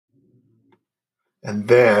And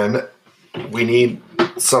then we need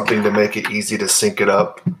something to make it easy to sync it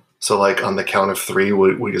up. So like on the count of 3,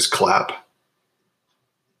 we just clap.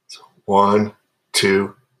 So 1,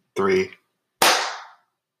 2, 3.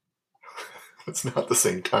 It's not the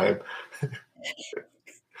same time.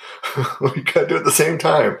 We gotta do it at the same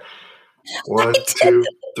time. 1, 2,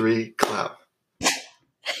 3, clap. Okay.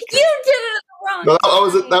 You did it wrong. No,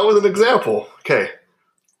 that was an example. Okay.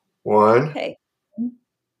 1, okay.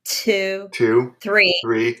 2,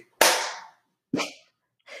 3.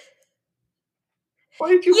 Why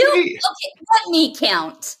did you wait? Okay, let me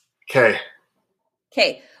count. Okay.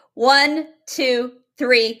 Okay. 1, 2,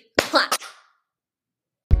 3, clap.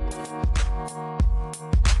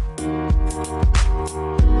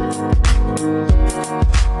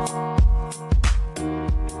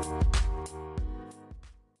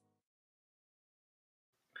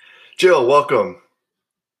 Jill, welcome.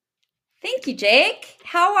 Thank you, Jake.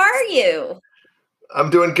 How are you? I'm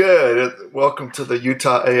doing good. Welcome to the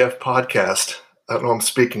Utah AF podcast. I don't know, I'm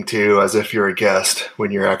speaking to you as if you're a guest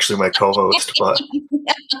when you're actually my co-host, but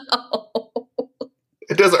No.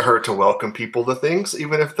 It doesn't hurt to welcome people to things,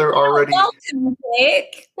 even if they're already... Welcome,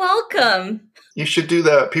 Jake. Welcome. You should do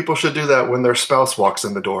that. People should do that when their spouse walks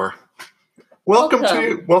in the door. Welcome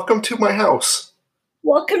to my house.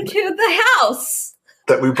 Welcome to the house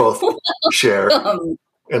that we both share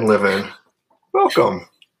and live in. Welcome.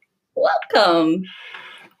 Welcome.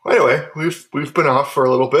 Anyway, we've been off for a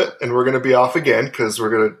little bit, and we're going to be off again because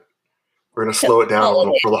we're gonna slow it down a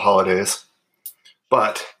little for the holidays.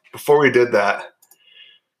 But before we did that,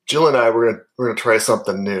 Jill and I we're gonna try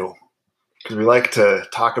something new because we like to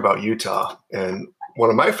talk about Utah, and one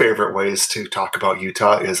of my favorite ways to talk about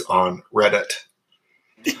Utah is on Reddit.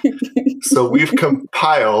 So we've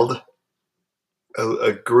compiled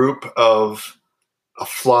a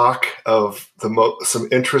flock of some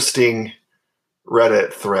interesting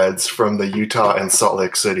Reddit threads from the Utah and Salt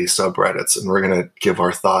Lake City subreddits, and we're going to give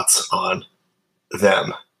our thoughts on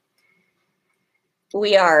them.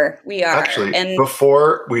 We are. Actually, and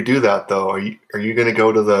before we do that, though, are you going to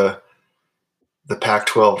go to the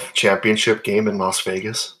Pac-12 championship game in Las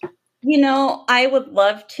Vegas? You know, I would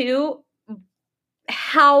love to.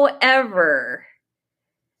 However,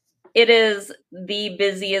 it is the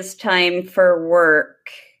busiest time for work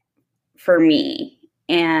for me,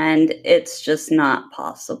 and it's just not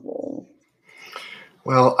possible.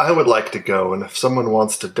 Well, I would like to go, and if someone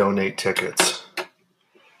wants to donate tickets,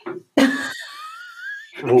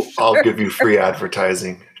 I'll give you free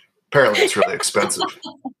advertising. Apparently, it's really expensive.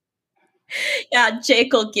 Yeah,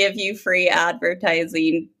 Jake will give you free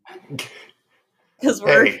advertising because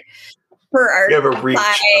we're for our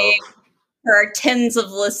for our tens of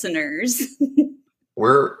listeners.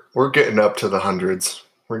 We're getting up to the hundreds.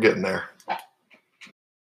 We're getting there.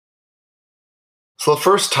 So the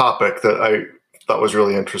first topic that I thought was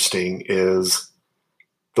really interesting is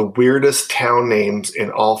the weirdest town names in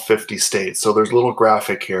all 50 states. So there's a little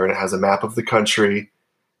graphic here, and it has a map of the country,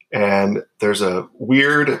 and there's a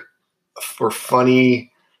weird or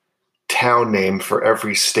funny town name for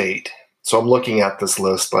every state. So I'm looking at this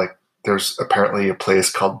list, like there's apparently a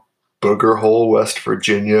place called Booger Hole, West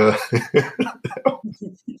Virginia.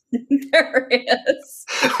 There is.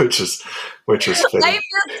 Which is fitting. I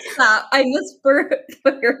missed that. I missed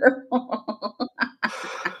Booger Hole.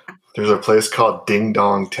 There's a place called Ding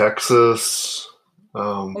Dong, Texas.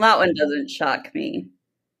 Well, that one doesn't shock me.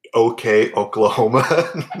 OK, Oklahoma.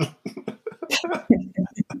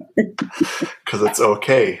 Because it's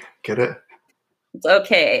okay. Get it? It's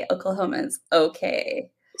okay. Oklahoma is okay.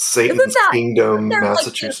 Satan's Kingdom,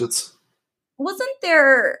 Massachusetts. Wasn't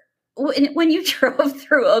there, when you drove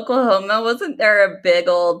through Oklahoma, wasn't there a big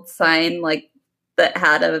old sign like that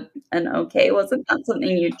had an okay? Wasn't that something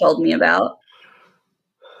you told me about?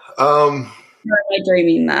 Or am I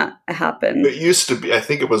dreaming that happened? It used to be, I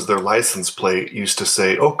think it was their license plate used to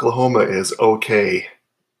say Oklahoma is okay.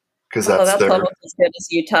 Because that's almost as good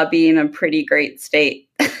as Utah being a pretty great state.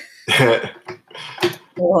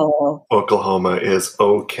 Whoa. Oklahoma is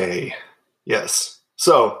okay. Yes.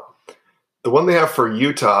 So the one they have for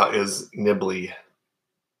Utah is Nibley.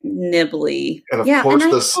 Nibley. And of course,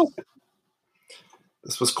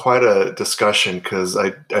 this was quite a discussion because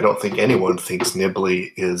I don't think anyone thinks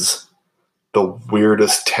Nibley is the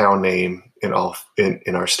weirdest town name in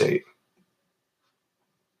our state.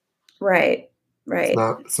 Right.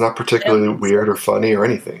 It's not particularly weird or funny or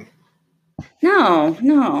anything.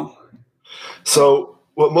 No. So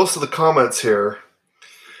what most of the comments here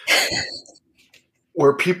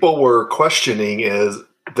where people were questioning is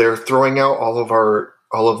they're throwing out all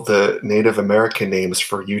of the Native American names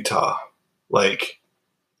for Utah. Like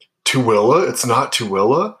Tooele. It's not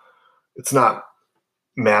Tooele. It's not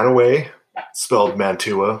Manaway, spelled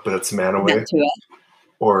Mantua, but it's Manaway. Mantua.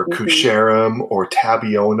 Or Cusharam, or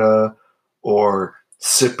Tabiona, or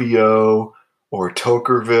Scipio, or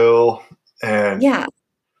Tokerville. And yeah,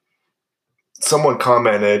 someone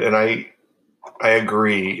commented, and I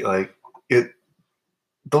agree, like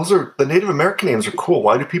those are the Native American names are cool.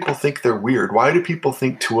 Why do people think they're weird? Why do people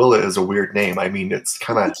think Tooele is a weird name? I mean, it's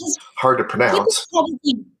kind of hard to pronounce. People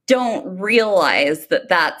probably don't realize that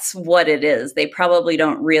that's what it is. They probably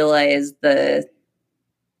don't realize that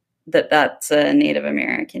that's a Native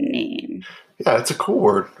American name. Yeah, it's a cool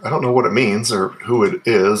word. I don't know what it means or who it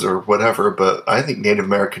is or whatever, but I think Native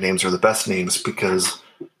American names are the best names because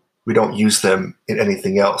we don't use them in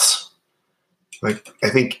anything else. Like, I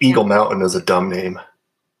think Eagle Mountain is a dumb name.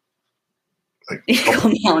 Like,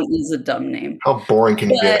 Eagle Mountain is a dumb name. How boring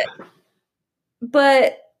can you get?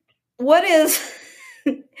 But what is...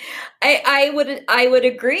 I would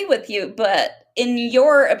agree with you, but in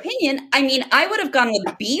your opinion, I mean, I would have gone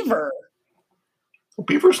with Beaver. Well,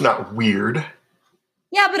 Beaver's not weird.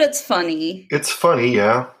 Yeah, but it's funny. It's funny,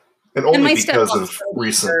 yeah. And only because of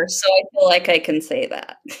recent... Beaver, so I feel like I can say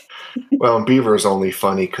that. Well, Beaver is only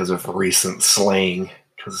funny because of recent slang.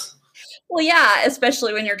 Well, yeah,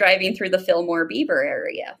 especially when you're driving through the Fillmore Beaver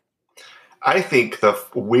area. I think the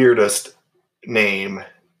weirdest name...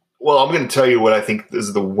 Well, I'm going to tell you what I think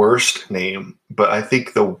is the worst name, but I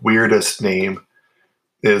think the weirdest name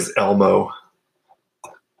is Elmo.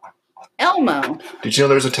 Elmo. Did you know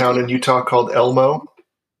there's a town in Utah called Elmo?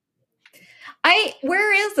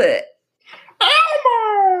 Where is it?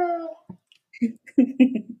 Elmo!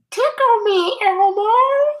 Tickle me, Elmo!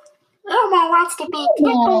 Elmo wants to be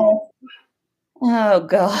tickled. Oh,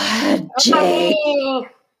 God, Jake.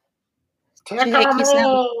 Tickle me.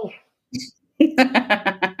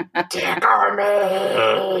 Tickle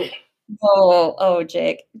me. Oh,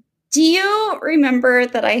 Jake. Do you remember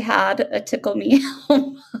that I had a Tickle Me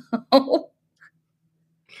Elmo?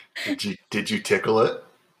 Did you tickle it?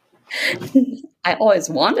 I always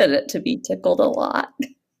wanted it to be tickled a lot.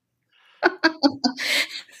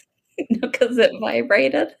 Because it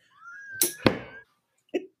vibrated.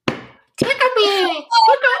 Tickle me!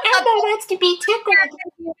 Tickle Elmo wants to be tickled.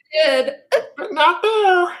 You did. But not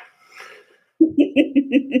there.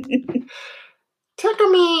 Tickle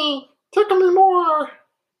me! Tickle me more!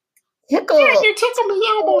 Tickle! Yeah, you tickle me,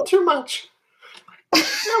 Elmo, too much.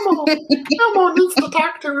 Elmo needs to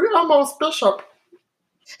talk to Elmo's bishop.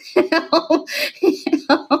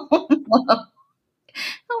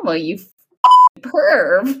 Elmo, you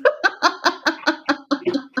perv.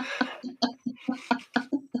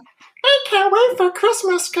 I can't wait for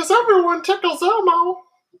Christmas because everyone tickles Elmo.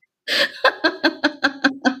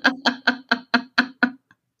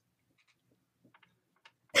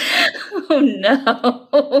 Oh,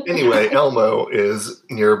 no. Anyway, Elmo is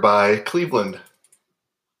nearby Cleveland.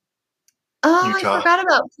 Oh, Utah. I forgot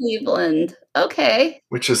about Cleveland. Okay.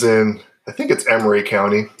 Which is in, I think it's Emery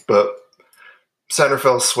County, but Santa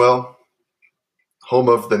Fe's swell. Home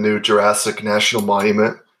of the new Jurassic National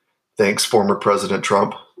Monument. Thanks, former President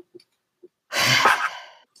Trump.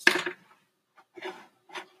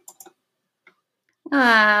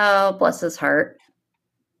 Oh, bless his heart.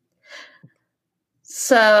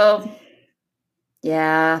 So,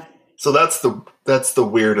 yeah. So that's the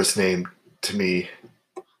weirdest name to me.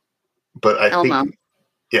 But I Elmo. think,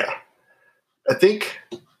 yeah. I think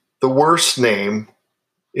the worst name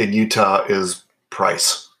in Utah is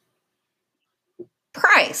Price.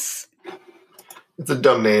 Price. It's a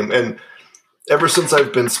dumb name. And ever since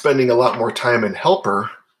I've been spending a lot more time in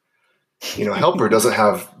Helper, Helper doesn't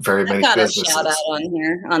have very many businesses. I got a shout out on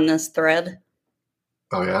here on this thread.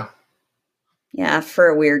 Oh, yeah? Yeah, for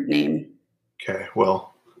a weird name. Okay,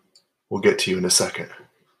 well, we'll get to you in a second.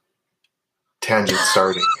 Tangent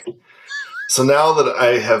starting. So now that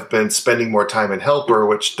I have been spending more time in Helper,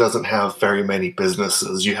 which doesn't have very many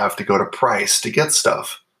businesses, you have to go to Price to get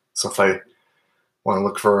stuff. So if I want to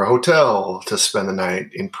look for a hotel to spend the night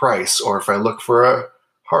in Price, or if I look for a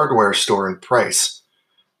hardware store in Price,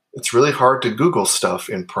 it's really hard to Google stuff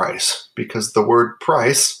in Price because the word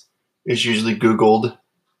price is usually Googled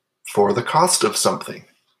for the cost of something.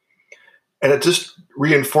 And it just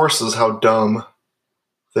reinforces how dumb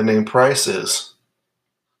the name Price is.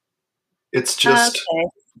 It's just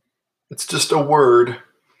a word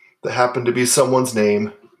that happened to be someone's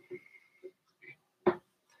name.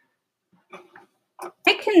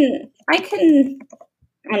 I can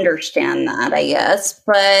understand that, I guess,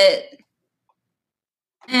 but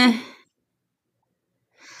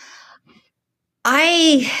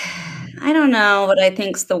I don't know what I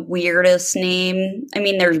think's the weirdest name. I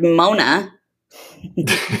mean, there's Mona.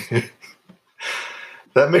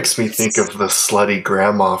 That makes me think of the slutty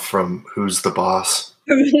grandma from Who's the Boss?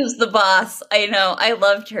 Who's the Boss? I know. I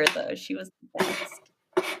loved her, though. She was the best.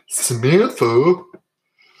 Samantha,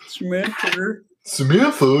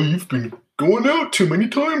 Samantha, you've been going out too many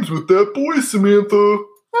times with that boy, Samantha.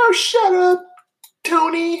 Oh, shut up,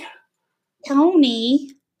 Tony.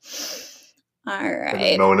 Tony. All And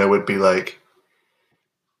right. Mona would be like,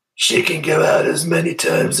 she can go out as many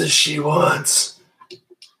times as she wants.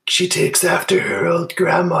 She takes after her old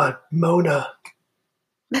grandma, Mona.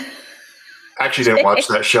 I actually didn't watch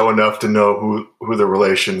that show enough to know who the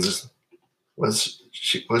relations was.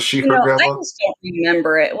 She her grandma? I just don't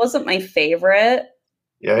remember it. It wasn't my favorite.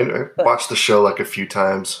 Yeah, I watched the show like a few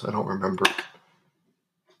times. I don't remember.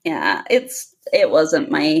 Yeah, it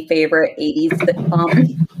wasn't my favorite 80s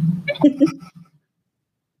sitcom.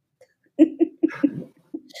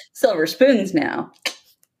 Silver spoons now.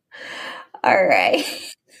 All right.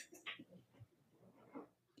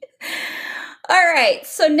 All right.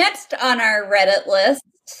 So next on our Reddit list,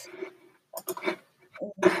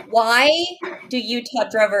 why do Utah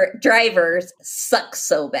drivers suck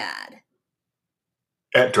so bad?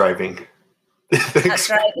 At driving.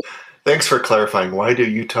 Thanks for clarifying. Why do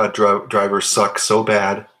Utah drivers suck so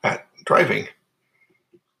bad at driving?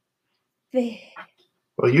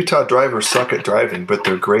 Well, Utah drivers suck at driving, but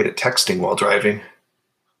they're great at texting while driving.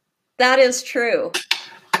 That is true.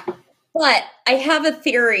 But I have a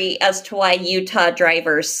theory as to why Utah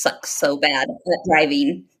drivers suck so bad at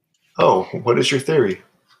driving. Oh, what is your theory?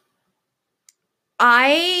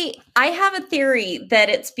 I have a theory that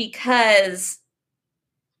it's because,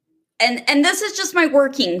 and this is just my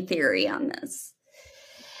working theory on this,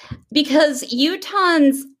 because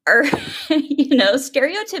Utahns are,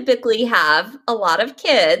 stereotypically have a lot of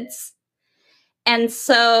kids. And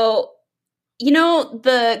so,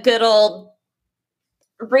 the good old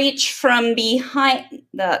reach from behind,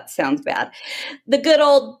 that sounds bad. The good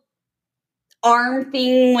old arm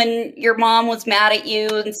thing when your mom was mad at you.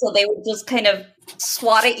 And so they would just kind of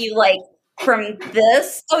swat at you like from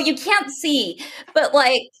this. Oh, you can't see, but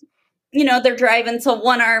they're driving. So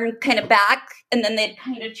one arm kind of back and then they'd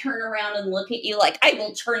kind of turn around and look at you like, I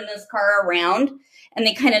will turn this car around. And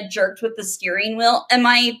they kind of jerked with the steering wheel.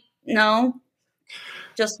 No,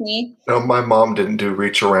 just me. No, my mom didn't do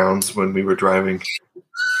reach arounds when we were driving.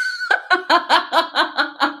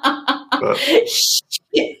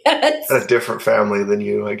 A different family than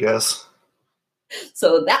you, I guess.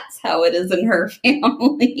 So that's how it is in her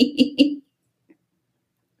family.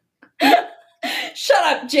 Shut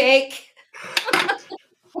up, Jake.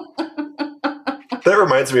 That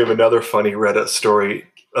reminds me of another funny Reddit story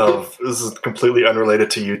this is completely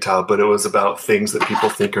unrelated to Utah, but it was about things that people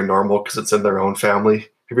think are normal because it's in their own family.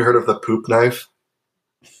 Have you heard of the poop knife?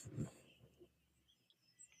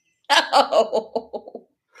 Oh.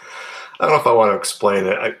 I don't know if I want to explain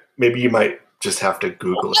it. Maybe you might just have to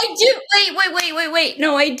Google it. I do. Wait.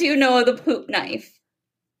 No, I do know the poop knife.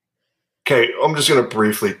 Okay, I'm just going to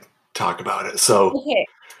briefly talk about it. So,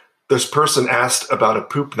 This person asked about a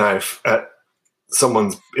poop knife in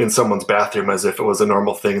someone's bathroom as if it was a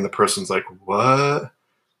normal thing, and the person's like, "What?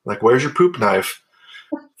 Like, where's your poop knife?"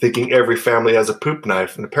 Thinking every family has a poop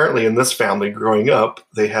knife, and apparently in this family, growing up,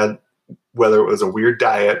 they had, whether it was a weird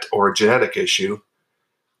diet or a genetic issue,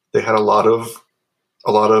 they had a lot of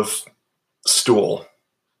stool,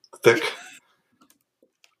 thick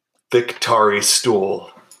tarry stool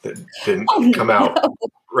that didn't come out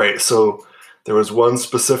right. So there was one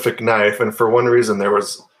specific knife, and for some reason there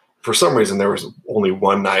was only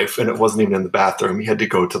one knife, and it wasn't even in the bathroom. You had to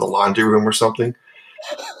go to the laundry room or something,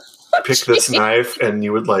 pick this knife, and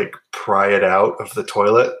you would pry it out of the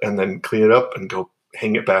toilet and then clean it up and go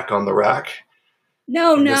hang it back on the rack.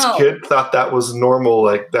 No. This kid thought that was normal.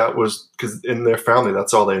 That was because in their family,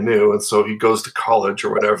 that's all they knew. And so he goes to college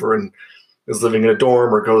or whatever and is living in a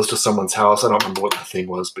dorm or goes to someone's house. I don't remember what the thing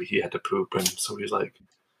was, but he had to poop. And so he's like,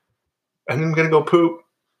 I'm going to go poop.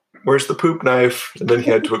 Where's the poop knife? And then he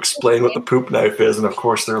had to explain what the poop knife is. And of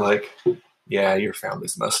course they're like, yeah, your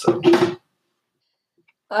family's messed up.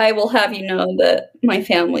 I will have you know that my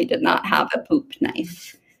family did not have a poop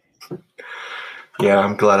knife. Yeah,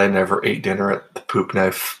 I'm glad I never ate dinner at the poop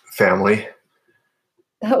knife family.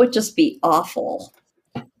 That would just be awful.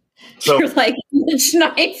 So, you're like, which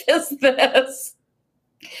knife is this?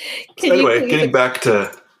 Anyway, getting back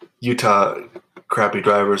to Utah crappy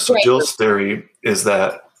drivers. So Jill's theory is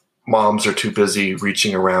that moms are too busy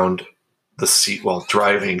reaching around the seat while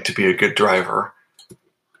driving to be a good driver.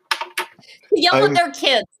 Yell at their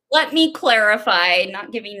kids. let me clarify,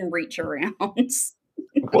 not giving reach arounds.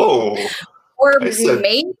 Whoa. Or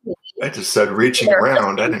maybe I just said reaching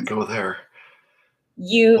around. I didn't go there.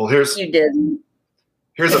 You did.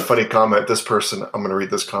 Here's a funny comment. This person, I'm going to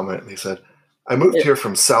read this comment. And he said, I moved here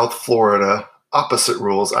from South Florida. Opposite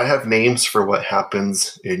rules. I have names for what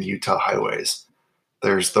happens in Utah highways.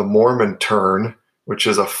 There's the Mormon turn, which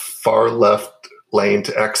is a far left lane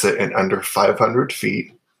to exit in under 500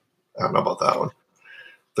 feet. I don't know about that one.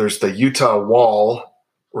 There's the Utah wall,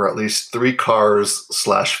 where at least 3 cars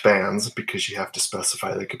 / vans, because you have to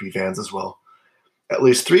specify they could be vans as well. At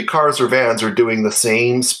least 3 cars or vans are doing the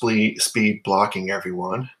same speed blocking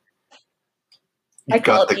everyone. You've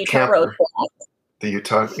got the camper. The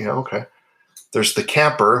Utah, yeah, okay. There's the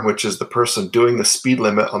camper, which is the person doing the speed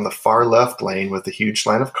limit on the far left lane with a huge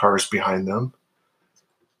line of cars behind them.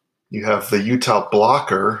 You have the Utah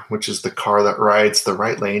blocker, which is the car that rides the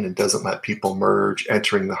right lane and doesn't let people merge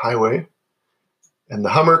entering the highway. And the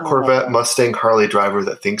Hummer, Corvette, Mustang, Harley driver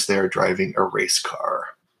that thinks they are driving a race car.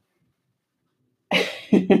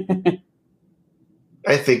 I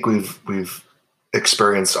think we've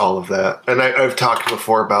experienced all of that. And I've talked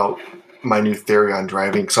before about my new theory on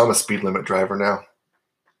driving, because I'm a speed limit driver now.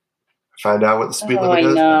 Find out what the speed limit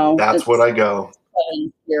is. That's what I go.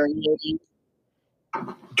 Infuriating.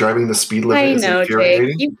 Driving the speed limit is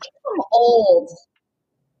infuriating. Jake, you become old.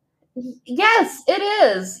 Yes, it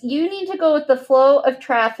is. You need to go with the flow of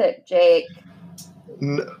traffic, Jake.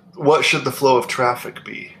 What should the flow of traffic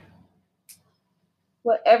be?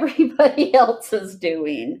 What everybody else is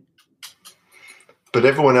doing. But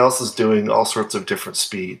everyone else is doing all sorts of different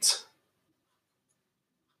speeds.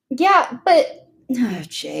 Yeah, but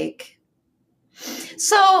Jake.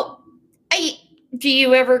 So, do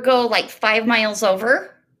you ever go like 5 miles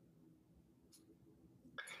over?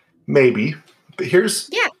 Maybe, but here's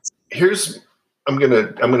I'm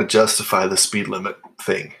gonna justify the speed limit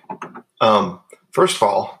thing. First of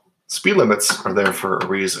all, speed limits are there for a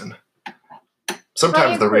reason.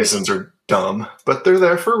 Sometimes the reasons are dumb, but they're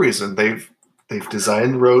there for a reason. They've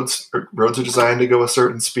designed roads are designed to go a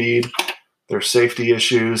certain speed. There's safety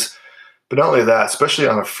issues, but not only that, especially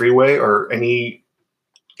on a freeway or any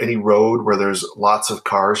road where there's lots of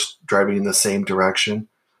cars driving in the same direction.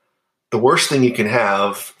 The worst thing you can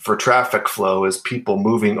have for traffic flow is people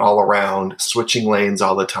moving all around, switching lanes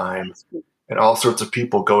all the time, and all sorts of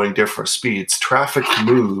people going different speeds. Traffic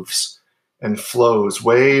moves and flows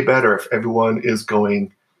way better if everyone is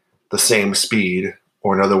going the same speed,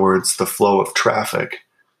 or in other words, the flow of traffic.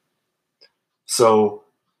 So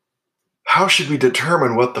how should we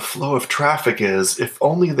determine what the flow of traffic is if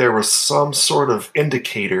only there was some sort of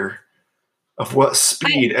indicator of what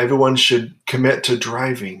speed everyone should commit to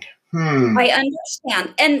driving? I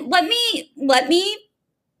understand. And let me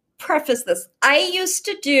preface this. I used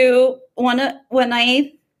to do one of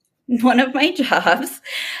my jobs.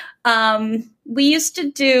 I used to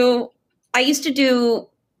do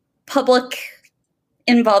public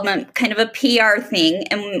involvement, kind of a PR thing.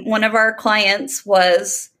 And one of our clients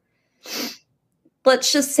was,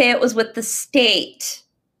 let's just say it was with the state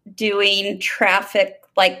doing traffic,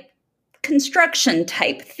 like construction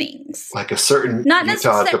type things. Like a certain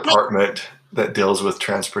Utah department that deals with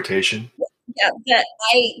transportation.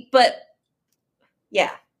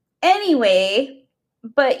 Anyway,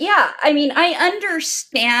 but yeah, I mean, I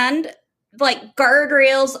understand like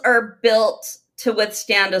guardrails are built to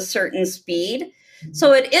withstand a certain speed.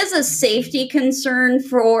 So it is a safety concern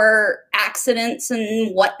for accidents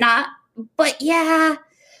and whatnot. But yeah,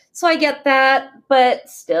 so I get that, but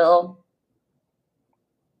still.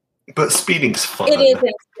 But speeding's fun. It is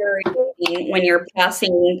infuriating when you're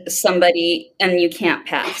passing somebody and you can't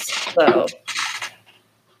pass. So.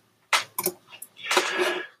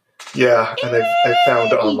 Yeah, and I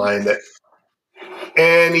found online that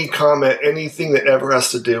any comment, anything that ever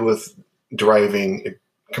has to do with driving,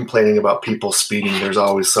 complaining about people speeding, there's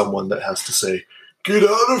always someone that has to say, "Get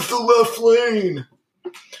out of the left lane."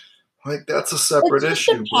 Like, that's a separate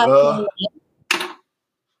issue, bruh.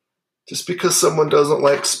 Just because someone doesn't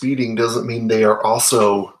like speeding doesn't mean they are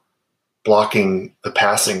also blocking the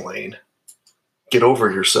passing lane. Get over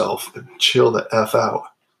yourself and chill the F out.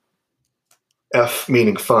 F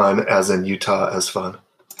meaning fun, as in Utah as fun.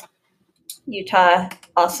 Utah,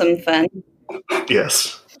 awesome fun.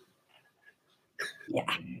 Yes.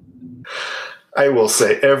 Yeah. I will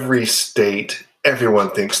say every state,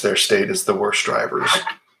 everyone thinks their state is the worst drivers.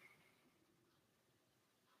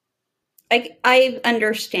 I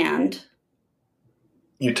understand.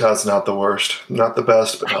 Utah's not the worst. Not the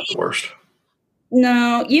best, but not the worst.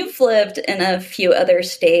 No, you've lived in a few other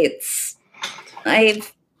states.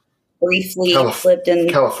 briefly lived in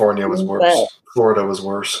California was worse. Florida was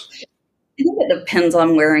worse. I think it depends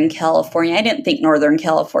on where in California. I didn't think Northern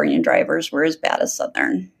California drivers were as bad as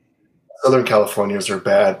Southern. Southern Californians are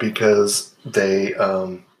bad because they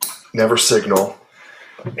never signal,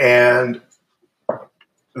 and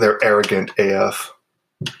they're arrogant AF.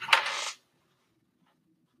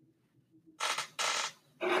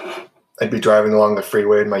 I'd be driving along the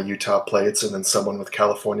freeway in my Utah plates, and then someone with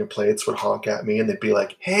California plates would honk at me, and they'd be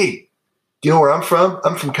like, "Hey, do you know where I'm from?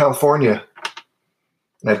 I'm from California."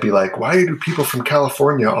 And I'd be like, "Why do people from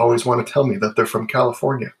California always want to tell me that they're from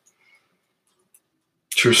California?"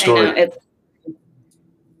 True story.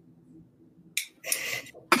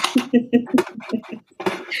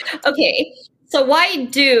 Okay, so why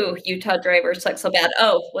do Utah drivers suck so bad?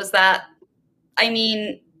 Oh, was that? I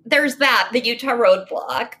mean, there's that, the Utah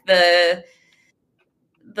roadblock, the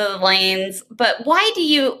lanes, but why do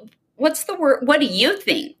you? What's the word? What do you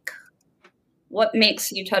think? What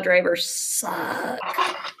makes Utah drivers suck?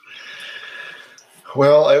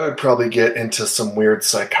 Well, I would probably get into some weird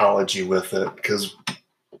psychology with it, because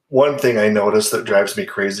one thing I notice that drives me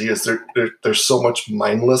crazy is there's so much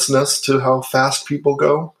mindlessness to how fast people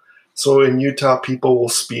go. So in Utah, people will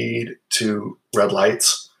speed to red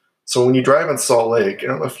lights. So when you drive in Salt Lake, I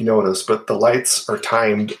don't know if you noticed, but the lights are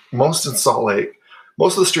timed. Most in Salt Lake,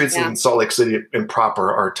 most of the streets in Salt Lake City and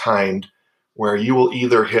proper are timed where you will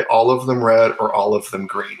either hit all of them red or all of them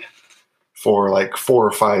green for like 4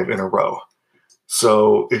 or 5 in a row.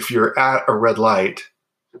 So if you're at a red light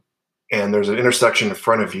and there's an intersection in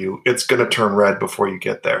front of you, it's going to turn red before you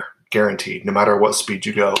get there, guaranteed, no matter what speed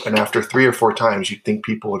you go. And after 3 or 4 times, you'd think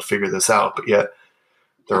people would figure this out, but yet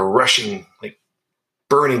they're rushing, like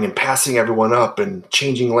burning and passing everyone up and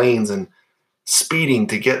changing lanes and speeding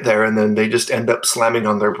to get there, and then they just end up slamming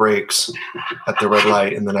on their brakes at the red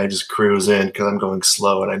light, and then I just cruise in because I'm going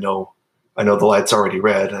slow, and I know the light's already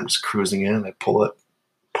red, and I'm just cruising in, and I pull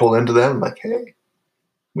into them, I'm like, "Hey,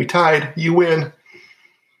 we tied, you win."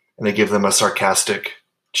 And I give them a sarcastic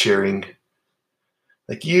cheering,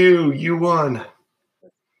 like, you won.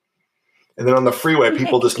 And then on the freeway,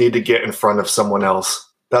 people just need to get in front of someone else.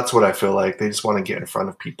 That's what I feel like. They just want to get in front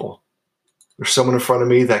of people. There's someone in front of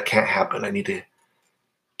me, that can't happen. I need to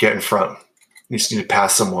get in front. I just need to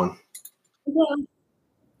pass someone. Yeah.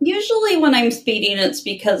 Usually when I'm speeding, it's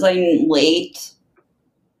because I'm late.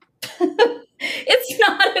 It's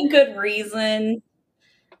not a good reason,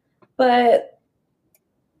 but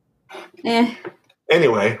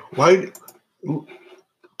Anyway, why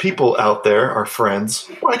people out there, our friends,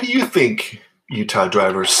 why do you think Utah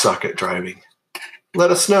drivers suck at driving?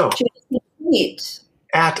 Let us know.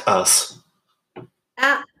 At us.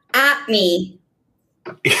 At me.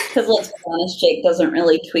 Because let's be honest, Jake doesn't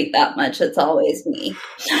really tweet that much. It's always me.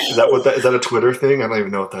 Is that a Twitter thing? I don't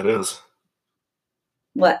even know what that is.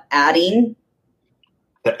 What, adding?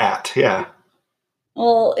 The at, yeah.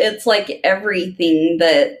 Well, it's like everything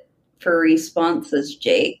that for responses,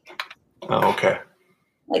 Jake. Oh, okay.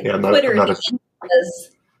 Like yeah, Twitter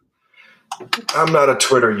I'm not a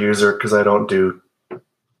Twitter user because I don't do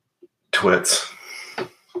twits.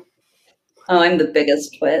 Oh, I'm the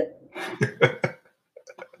biggest twit.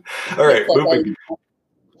 All right,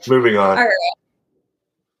 moving on. All right.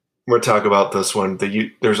 We're going to talk about this one.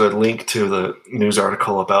 There's a link to the news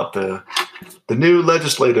article about the new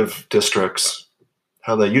legislative districts,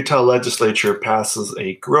 how the Utah legislature passes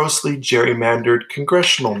a grossly gerrymandered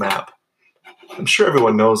congressional map. I'm sure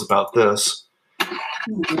everyone knows about this.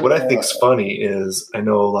 What I think's funny is I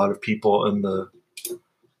know a lot of people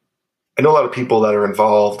that are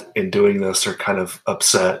involved in doing this are kind of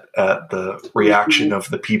upset at the reaction of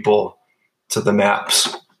the people to the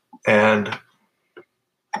maps. And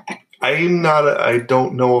I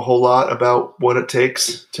don't know a whole lot about what it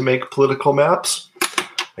takes to make political maps.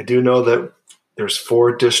 I do know that there's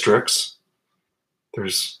 4 districts. Are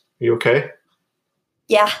you okay?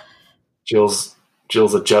 Yeah. Jill's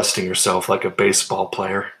adjusting herself like a baseball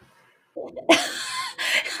player.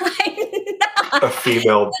 A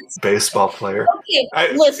female baseball player.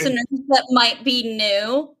 Okay, listeners that might be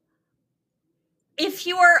new, if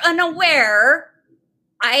you are unaware,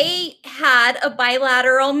 I had a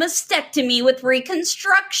bilateral mastectomy with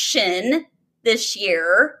reconstruction this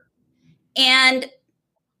year, and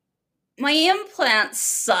my implants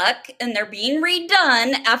suck, and they're being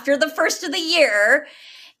redone after the first of the year,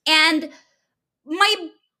 and my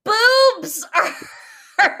boobs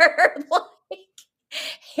are like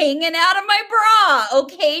hanging out of my bra.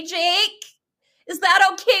 Okay, Jake? Is that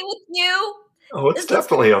okay with you? Oh, it's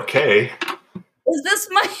definitely okay. Is this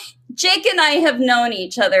Jake and I have known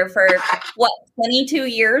each other for, 22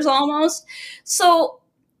 years almost? So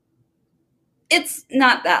it's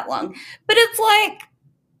not that long, but it's like,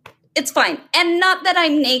 it's fine. And not that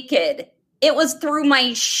I'm naked. It was through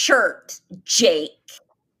my shirt, Jake.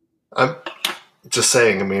 I'm just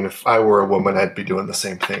saying, I mean, if I were a woman, I'd be doing the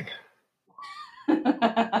same thing.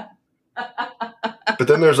 But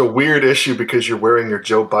then there's a weird issue because you're wearing your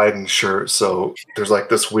Joe Biden shirt. So there's like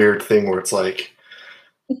this weird thing where it's like,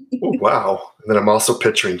 oh, wow. And then I'm also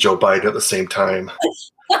picturing Joe Biden at the same time.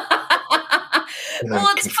 And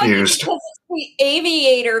I'm confused. Funny because the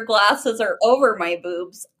aviator glasses are over my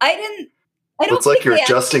boobs. It's like you're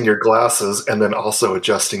adjusting your glasses and then also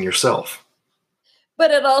adjusting yourself.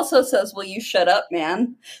 But it also says, will you shut up,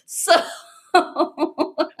 man? So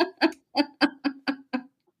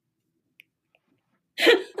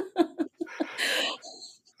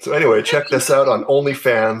So anyway, check this out on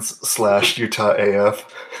OnlyFans/UtahAF.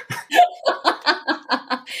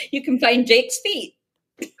 You can find Jake's feet.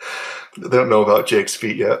 They don't know about Jake's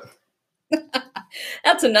feet yet.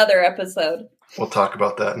 That's another episode. We'll talk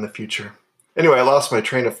about that in the future. Anyway, I lost my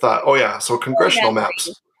train of thought. Oh yeah, so congressional maps.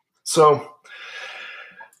 So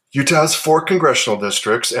Utah has 4 congressional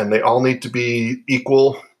districts, and they all need to be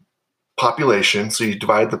equal population. So you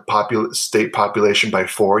divide the state population by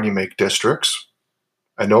 4, and you make districts.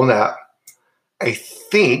 I know that. I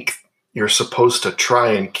think you're supposed to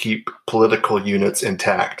try and keep political units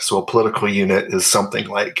intact. So a political unit is something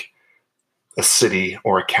like a city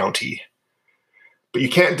or a county. But you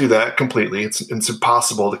can't do that completely. It's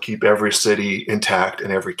impossible to keep every city intact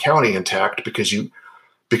and every county intact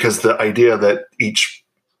because the idea that each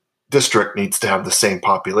district needs to have the same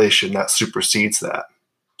population, that supersedes that.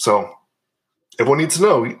 So everyone needs to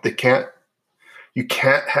know you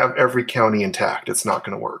can't have every county intact. It's not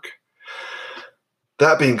going to work.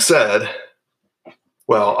 That being said,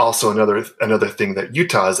 well, also another thing that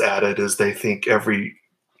Utah has added is they think every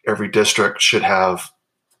district should have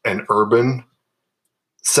an urban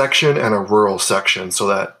section and a rural section so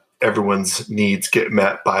that everyone's needs get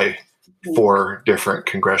met by 4 different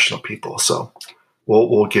congressional people. So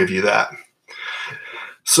we'll give you that.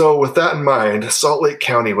 So with that in mind, Salt Lake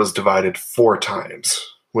County was divided 4 times,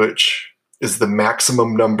 which is the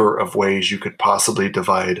maximum number of ways you could possibly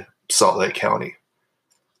divide Salt Lake County.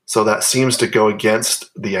 So that seems to go against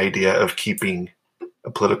the idea of keeping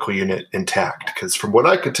a political unit intact, because from what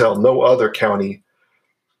I could tell, no other county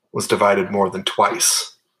was divided more than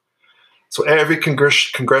twice. So every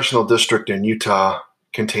congressional district in Utah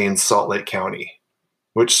contains Salt Lake County,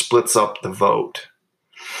 which splits up the vote.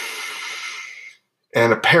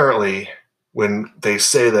 And apparently, when they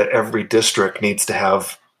say that every district needs to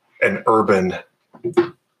have an urban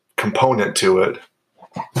component to it,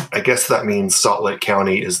 I guess that means Salt Lake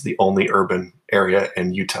County is the only urban area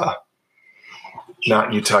in Utah,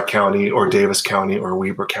 not Utah County or Davis County or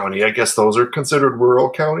Weber County. I guess those are considered rural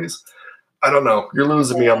counties. I don't know. You're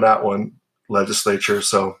losing me on that one, legislature.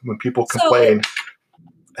 So when people complain,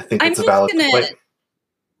 I think it's a valid complaint.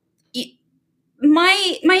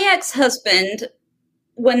 My ex-husband,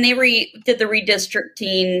 when they did the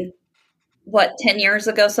redistricting, 10 years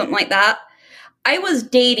ago, something like that, I was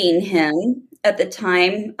dating him at the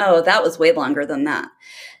time. Oh, that was way longer than that.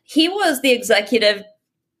 He was the executive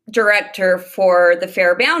director for the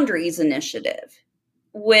Fair Boundaries Initiative,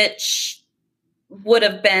 which would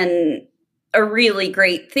have been a really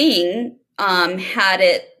great thing had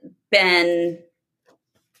it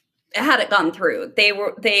gone through. They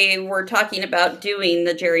were talking about doing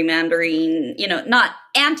the gerrymandering, not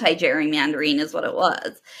anti-gerrymandering is what it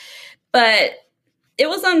was. But it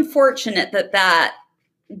was unfortunate that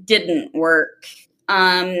didn't work.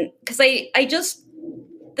 Because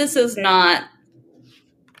this is not,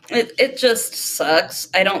 it just sucks.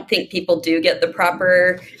 I don't think people do get the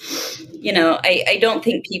proper, I don't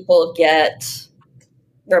think people get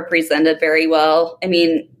represented very well.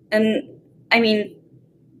 Well,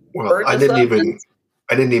 I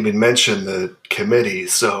didn't even mention the committee.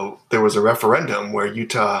 So there was a referendum where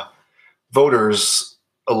Utah voters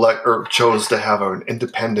chose to have an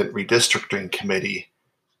independent redistricting committee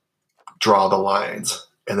draw the lines.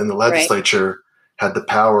 And then the legislature had the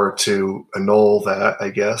power to annul that, I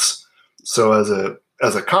guess. So as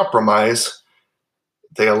a compromise,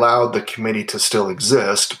 they allowed the committee to still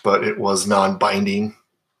exist, but it was non-binding.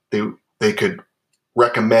 They could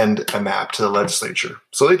recommend a map to the legislature.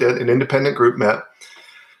 So they did. An independent group met,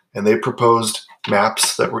 and they proposed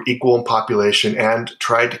maps that were equal in population and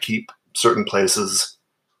tried to keep certain places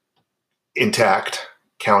intact,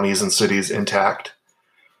 counties and cities intact.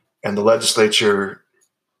 And the legislature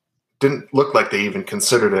didn't look like they even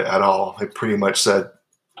considered it at all. They pretty much said,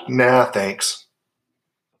 nah, thanks.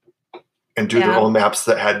 And do their own maps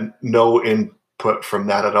that had no input from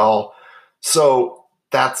that at all. So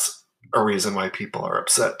that's a reason why people are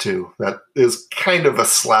upset too. That is kind of a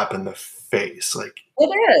slap in the face. Like, it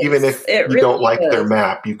is. Even if it you really don't like their is.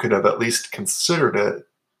 map, you could have at least considered it.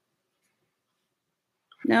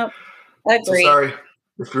 Nope. I So agree. sorry.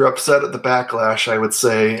 If you're upset at the backlash, I would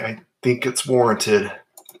say I think it's warranted.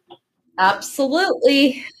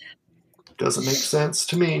 Absolutely. Doesn't make sense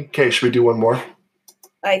to me. Okay, should we do one more?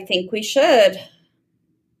 I think we should.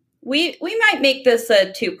 We might make this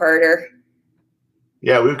a two-parter.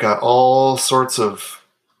 Yeah, we've got all sorts of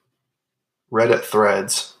Reddit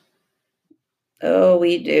threads. Oh,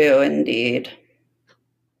 we do indeed.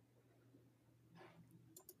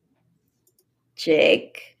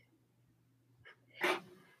 Jake.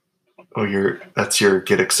 Oh, that's your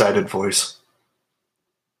get excited voice.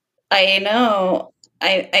 I know.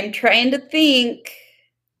 I'm trying to think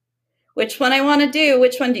which one I want to do.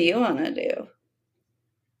 Which one do you want to do?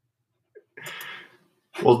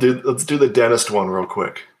 Let's do the dentist one real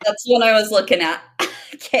quick. That's the one I was looking at.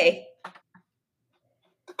 Okay.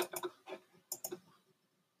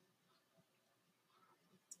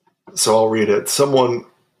 So I'll read it. Someone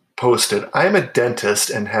posted, I'm a dentist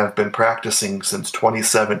and have been practicing since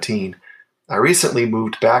 2017. I recently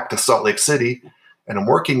moved back to Salt Lake City and I'm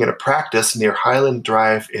working in a practice near Highland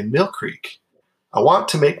Drive in Mill Creek. I want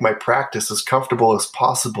to make my practice as comfortable as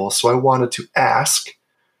possible, so I wanted to ask,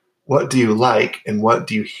 what do you like and what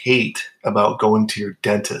do you hate about going to your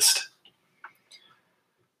dentist?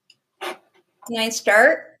 Can I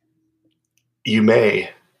start? You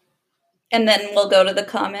may. And then we'll go to the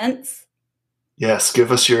comments. Yes,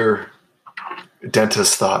 give us your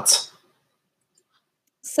dentist thoughts.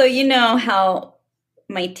 So you know how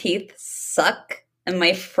my teeth suck and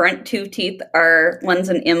my front two teeth one's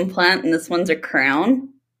an implant and this one's a crown?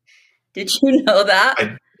 Did you know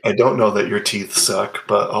that? I don't know that your teeth suck,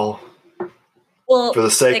 but for the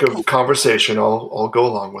sake of conversation, I'll go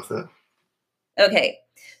along with it. Okay.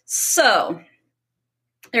 So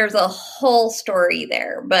there's a whole story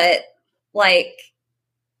there, but like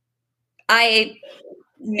I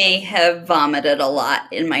may have vomited a lot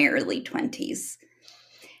in my early 20s.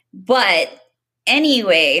 But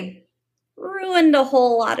anyway, ruined a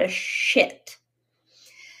whole lot of shit.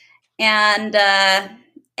 And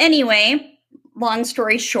anyway, long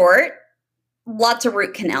story short, lots of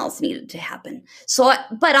root canals needed to happen. So,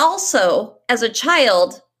 but also as a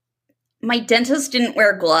child, my dentist didn't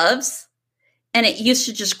wear gloves and it used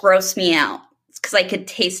to just gross me out because I could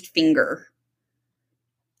taste finger.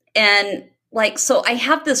 And like, so I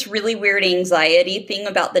have this really weird anxiety thing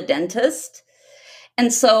about the dentist.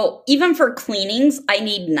 And so even for cleanings, I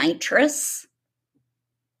need nitrous.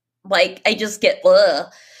 Like I just get,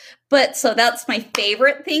 ugh. But so that's my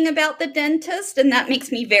favorite thing about the dentist. And that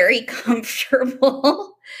makes me very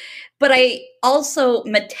comfortable. But I also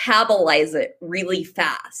metabolize it really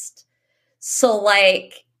fast. So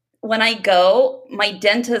like when I go, my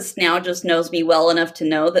dentist now just knows me well enough to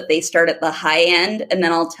know that they start at the high end and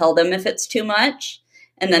then I'll tell them if it's too much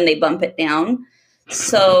and then they bump it down.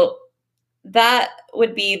 So that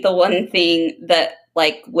would be the one thing that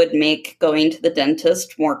like would make going to the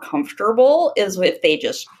dentist more comfortable is if they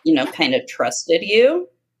just, kind of trusted you.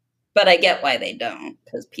 But I get why they don't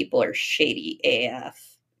because people are shady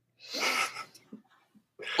AF.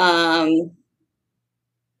 And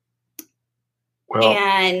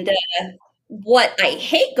what I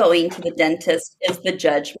hate going to the dentist is the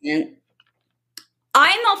judgment.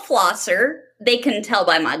 I'm a flosser. They can tell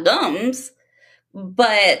by my gums.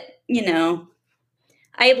 But,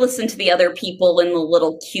 I listen to the other people in the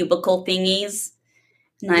little cubicle thingies.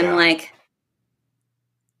 And I'm like,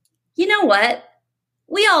 you know what?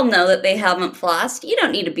 We all know that they haven't flossed. You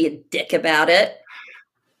don't need to be a dick about it.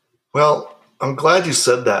 Well, I'm glad you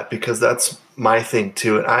said that because that's my thing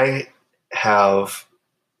too. And I have,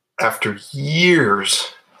 after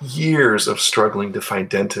years of struggling to find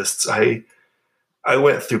dentists, I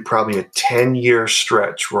went through probably a 10-year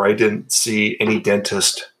stretch where I didn't see any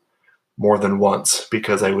dentist more than once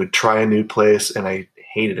because I would try a new place and I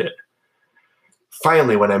hated it.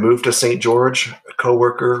 Finally, when I moved to St. George, a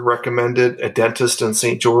coworker recommended a dentist in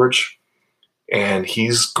St. George, and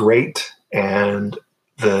he's great. And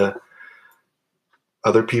the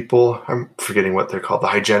other people, I'm forgetting what they're called, the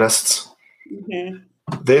hygienists,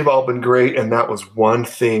 they've all been great. And that was one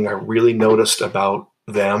thing I really noticed about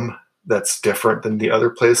them that's different than the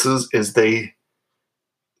other places is they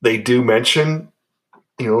do mention,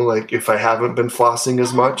 like if I haven't been flossing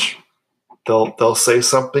as much, they'll say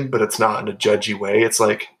something, but it's not in a judgy way. It's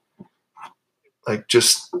like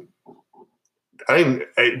just,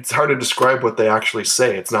 it's hard to describe what they actually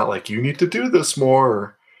say. It's not like you need to do this more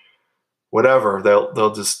or whatever.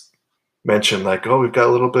 They'll just mention like, oh, we've got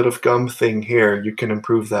a little bit of gum thing here. You can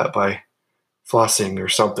improve that by flossing or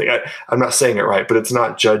something. I'm not saying it right, but it's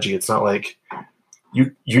not judgy. It's not like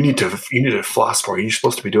you need to floss more. You're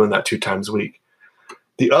supposed to be doing that 2 times a week.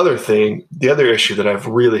 The other issue that I've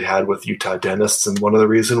really had with Utah dentists, and one of the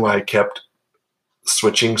reasons why I kept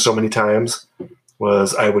switching so many times,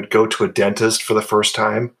 was I would go to a dentist for the first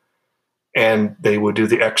time and they would do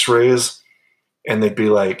the x-rays and they'd be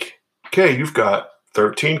like, okay, you've got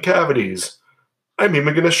 13 cavities. I'm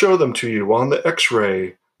even going to show them to you on the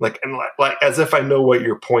x-ray. Like as if I know what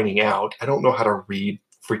you're pointing out. I don't know how to read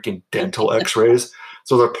freaking dental x-rays.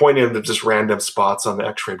 So they're pointing to just random spots on the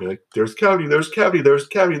x-ray. Be like, there's cavity, there's cavity, there's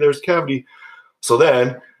cavity, there's cavity. So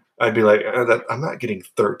then I'd be like, I'm not getting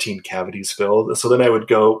 13 cavities filled. So then I would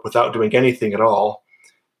go without doing anything at all,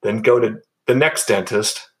 then go to the next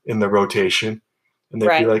dentist in the rotation. And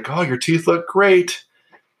they'd be like, oh, your teeth look great.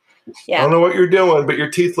 Yeah. I don't know what you're doing, but your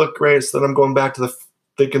teeth look great. So then I'm going back to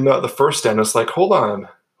the first dentist, like, hold on,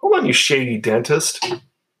 you shady dentist.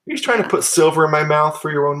 You're just trying to put silver in my mouth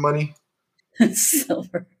for your own money.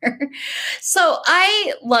 Silver. So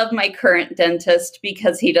I love my current dentist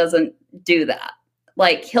because he doesn't do that.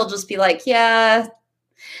 Like, he'll just be like, yeah,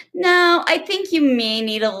 no, I think you may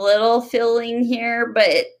need a little filling here.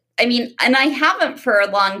 But I mean, and I haven't for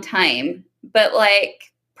a long time, but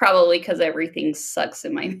like, probably because everything sucks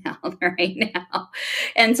in my mouth right now.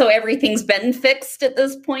 And so everything's been fixed at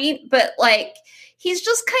this point. But like, he's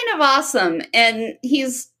just kind of awesome. And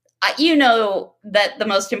you know that the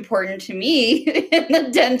most important to me in the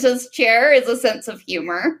dentist chair is a sense of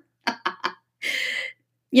humor.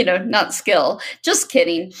 You know, not skill. Just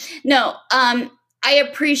kidding. No, I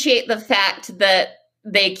appreciate the fact that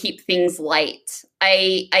they keep things light.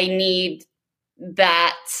 I need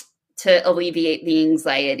that to alleviate the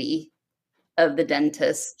anxiety of the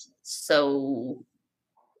dentist. So,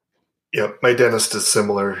 yep, my dentist is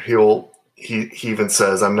similar. He even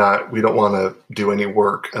says, we don't want to do any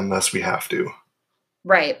work unless we have to.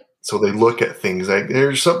 Right. So they look at things like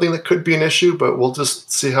there's something that could be an issue, but we'll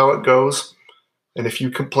just see how it goes. And if you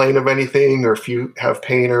complain of anything or if you have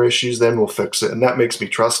pain or issues, then we'll fix it. And that makes me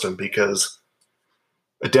trust him, because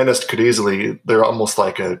a dentist they're almost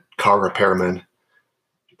like a car repairman.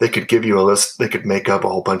 They could give you a list. They could make up a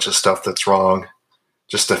whole bunch of stuff that's wrong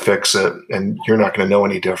just to fix it. And you're not going to know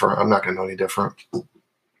any different. I'm not going to know any different.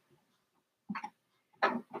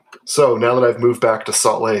 So now that I've moved back to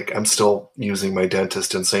Salt Lake, I'm still using my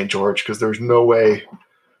dentist in St. George because there's no way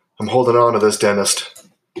I'm holding on to this dentist.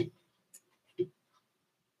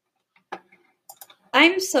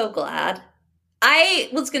 I'm so glad. I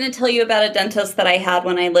was going to tell you about a dentist that I had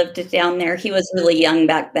when I lived down there. He was really young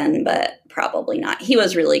back then, but probably not. He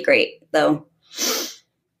was really great, though.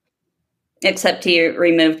 Except he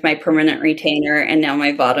removed my permanent retainer, and now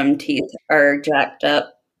my bottom teeth are jacked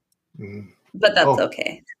up. But that's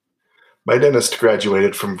okay. My dentist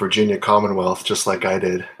graduated from Virginia Commonwealth, just like I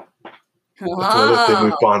did. That's another thing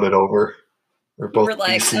we bonded over. We're both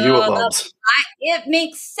like, VCU alums. It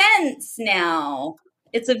makes sense now.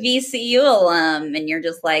 It's a VCU alum, and you're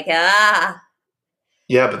just like, ah.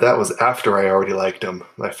 Yeah, but that was after I already liked him.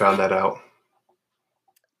 I found that out.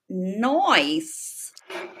 Nice.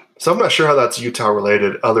 So I'm not sure how that's Utah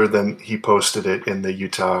related, other than he posted it in the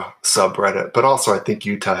Utah subreddit. But also, I think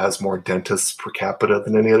Utah has more dentists per capita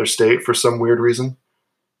than any other state for some weird reason.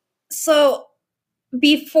 So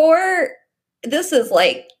before, this is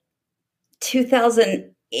like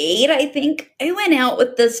 2008, I think, I went out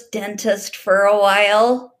with this dentist for a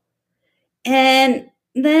while. And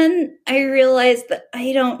then I realized that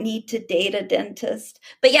I don't need to date a dentist.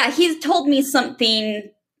 But yeah, he's told me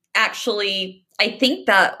something, actually, I think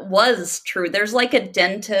that was true. There's like a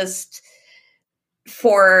dentist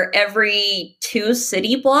for every 2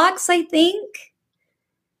 city blocks, I think.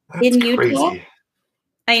 That's in Utah. Crazy.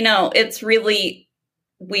 I know, it's really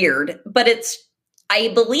weird, but I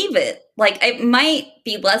believe it. Like, it might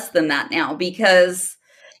be less than that now because,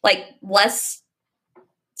 like, less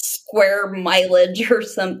square mileage or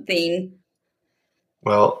something.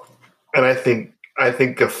 Well, and I think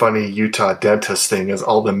a funny Utah dentist thing is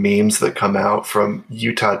all the memes that come out from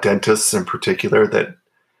Utah dentists in particular that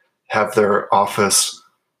have their office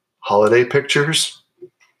holiday pictures.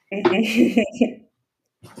 Because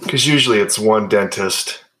usually it's one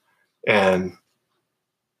dentist and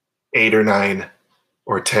 8 or 9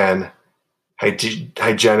 or 10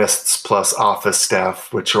 hygienists plus office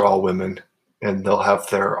staff, which are all women, and they'll have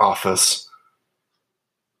their office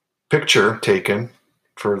picture taken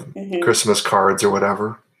for Christmas cards or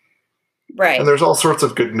whatever. Right. And there's all sorts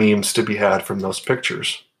of good memes to be had from those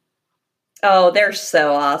pictures. Oh, they're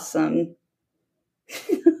so awesome.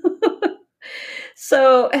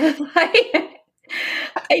 So I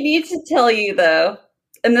need to tell you though,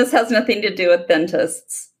 and this has nothing to do with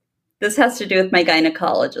dentists. This has to do with my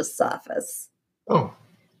gynecologist's office. Oh,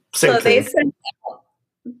 same So thing.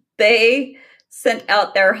 they sent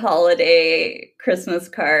out their holiday Christmas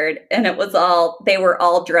card, and they were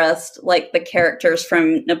all dressed like the characters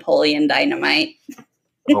from Napoleon Dynamite.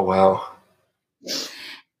 Oh, wow.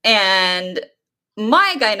 And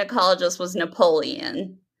my gynecologist was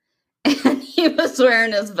Napoleon, and he was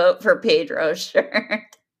wearing his Vote for Pedro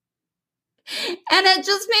shirt. And it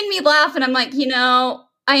just made me laugh, and I'm like,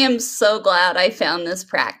 I am so glad I found this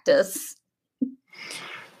practice.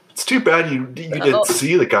 It's too bad you didn't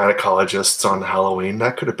see the gynecologists on Halloween.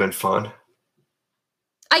 That could have been fun.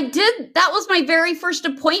 I did. That was my very first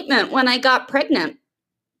appointment when I got pregnant.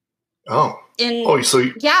 Oh. So it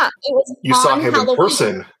was you saw him Halloween. In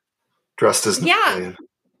person, dressed as Napoleon.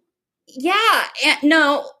 Yeah.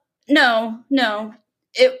 No.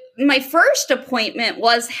 My first appointment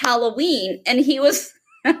was Halloween, and he was.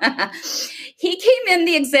 He came in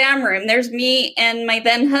the exam room. There's me and my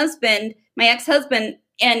then husband, my ex-husband,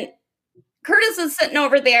 and Curtis is sitting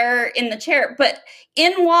over there in the chair. But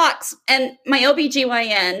in walks, and my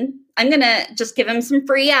OBGYN, I'm going to just give him some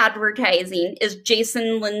free advertising, is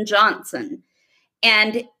Jason Lynn Johnson.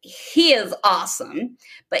 And he is awesome.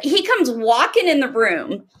 But he comes walking in the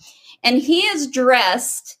room, and he is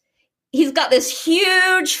dressed. He's got this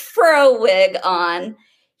huge fro wig on.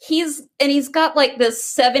 He's got like this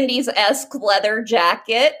 70s-esque leather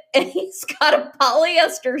jacket, and he's got a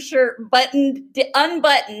polyester shirt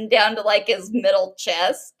unbuttoned down to like his middle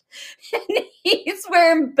chest. And he's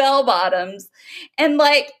wearing bell bottoms. And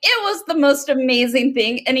like, it was the most amazing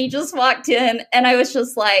thing. And he just walked in, and I was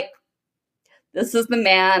just like, this is the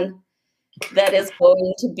man that is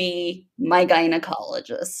going to be my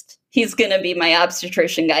gynecologist. He's going to be my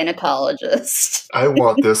obstetrician gynecologist. I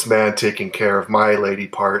want this man taking care of my lady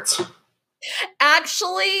parts.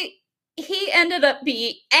 Actually, he ended up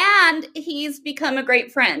and he's become a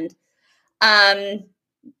great friend.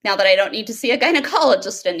 Now that I don't need to see a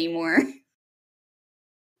gynecologist anymore.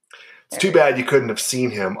 It's too bad you couldn't have seen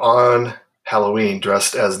him on Halloween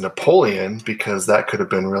dressed as Napoleon, because that could have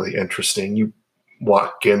been really interesting. You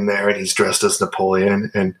walk in there and he's dressed as Napoleon,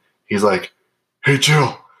 and he's like, "Hey,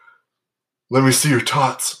 Jill, let me see your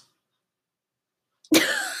tots."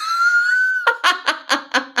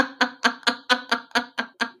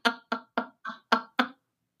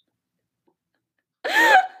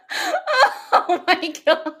 Oh my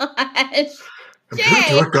gosh.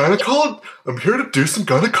 I'm here to do some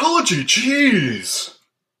gynecology. Jeez.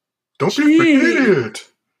 Don't be a freaking idiot.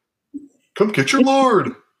 Come get your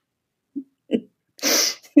lard.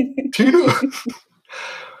 Tina.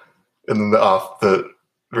 And then the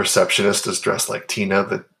receptionist is dressed like Tina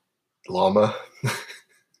the llama.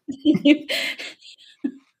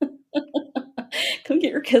 Come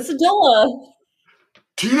get your quesadilla.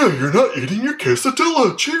 Tina, you're not eating your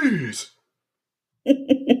quesadilla. Jeez.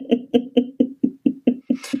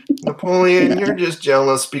 Napoleon, you're just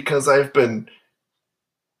jealous because I've been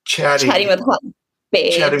chatting with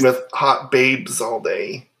hot babes all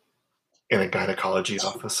day in a gynecology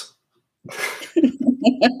office.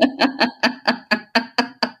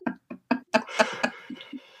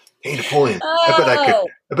 Hey, Napoleon, I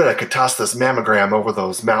bet I could toss this mammogram over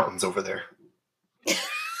those mountains over there.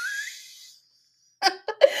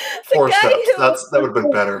 4 steps. That would have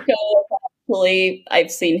been better. Actually,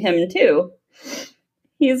 I've seen him too.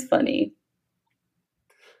 He's funny.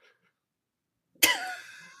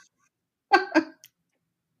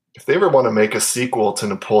 If they ever want to make a sequel to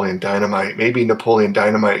Napoleon Dynamite, maybe Napoleon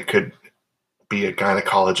Dynamite could be a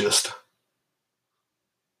gynecologist.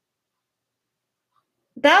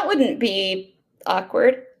 That wouldn't be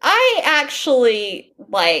awkward. I actually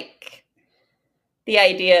like the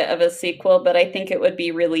idea of a sequel, but I think it would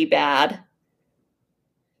be really bad.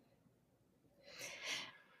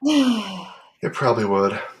 It probably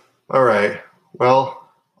would. All right. Well,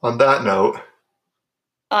 on that note.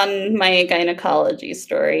 On my gynecology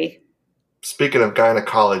story. Speaking of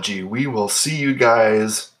gynecology, we will see you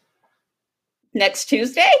guys next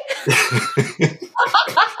Tuesday?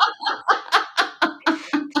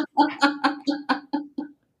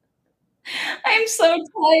 I'm so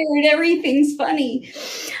tired. Everything's funny.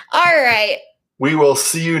 All right. We will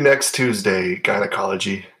see you next Tuesday,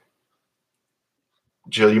 gynecology.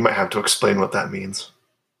 Jill, you might have to explain what that means.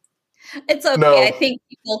 It's okay. No, I think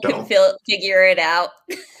people can figure it out.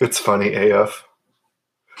 It's funny AF.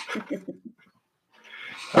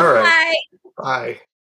 All right. Bye. Bye.